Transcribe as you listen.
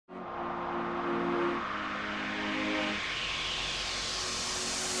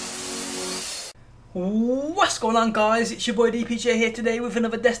What's going on, guys? It's your boy DPJ here today with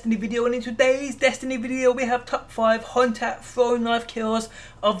another Destiny video, and in today's Destiny video we have top 5 Hunter throwing knife kills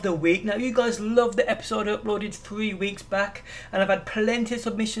of the week. Now, you guys loved the episode I uploaded 3 weeks back, and I've had plenty of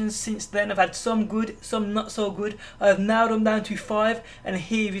submissions since then. I've had some good, some not so good. I have narrowed them down to 5, and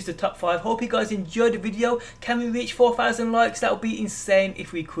here is the top 5. Hope you guys enjoyed the video. Can we reach 4,000 likes? That would be insane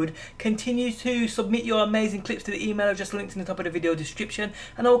if we could. Continue to submit your amazing clips to the email I've just linked in the top of the video description,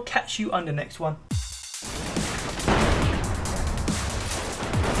 and I'll catch you on the next one.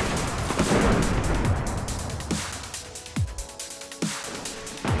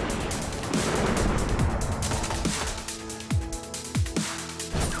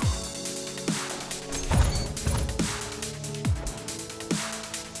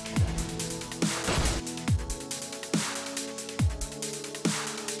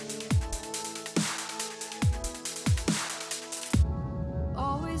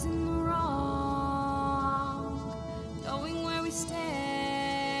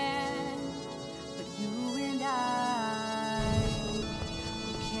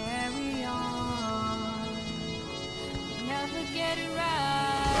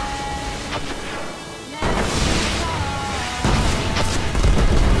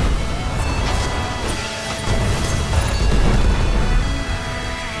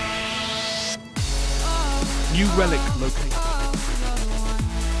 New relic located.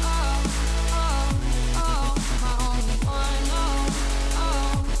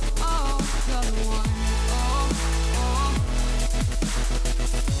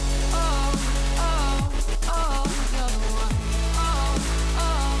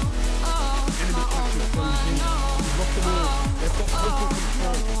 Enemy capture closing. We've lost them all. They've got total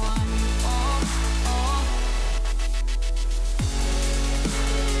control.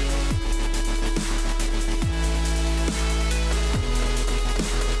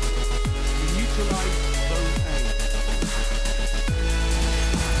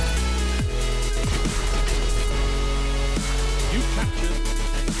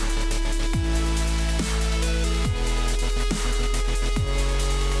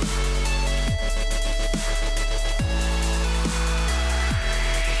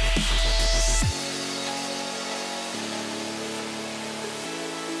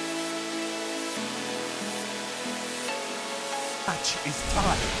 Match is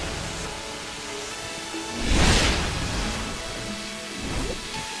tied.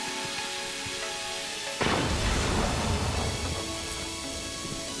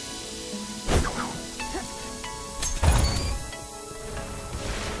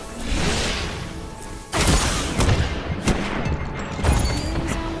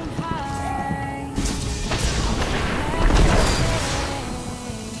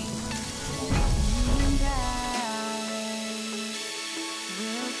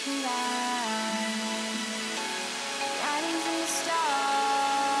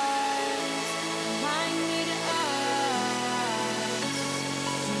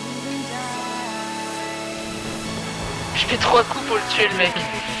 Je fais 3 coups pour le tuer, le mec.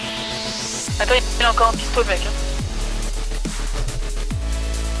 Attends, il a encore un pistolet, le mec. Hein.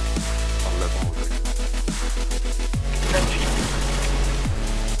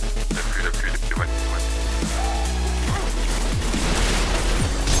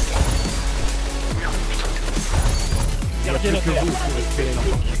 Il n'y a plus que vous pour espérer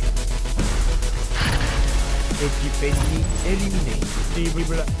l'emporter. Équipe ennemie éliminée.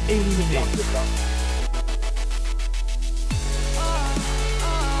 Cible éliminée.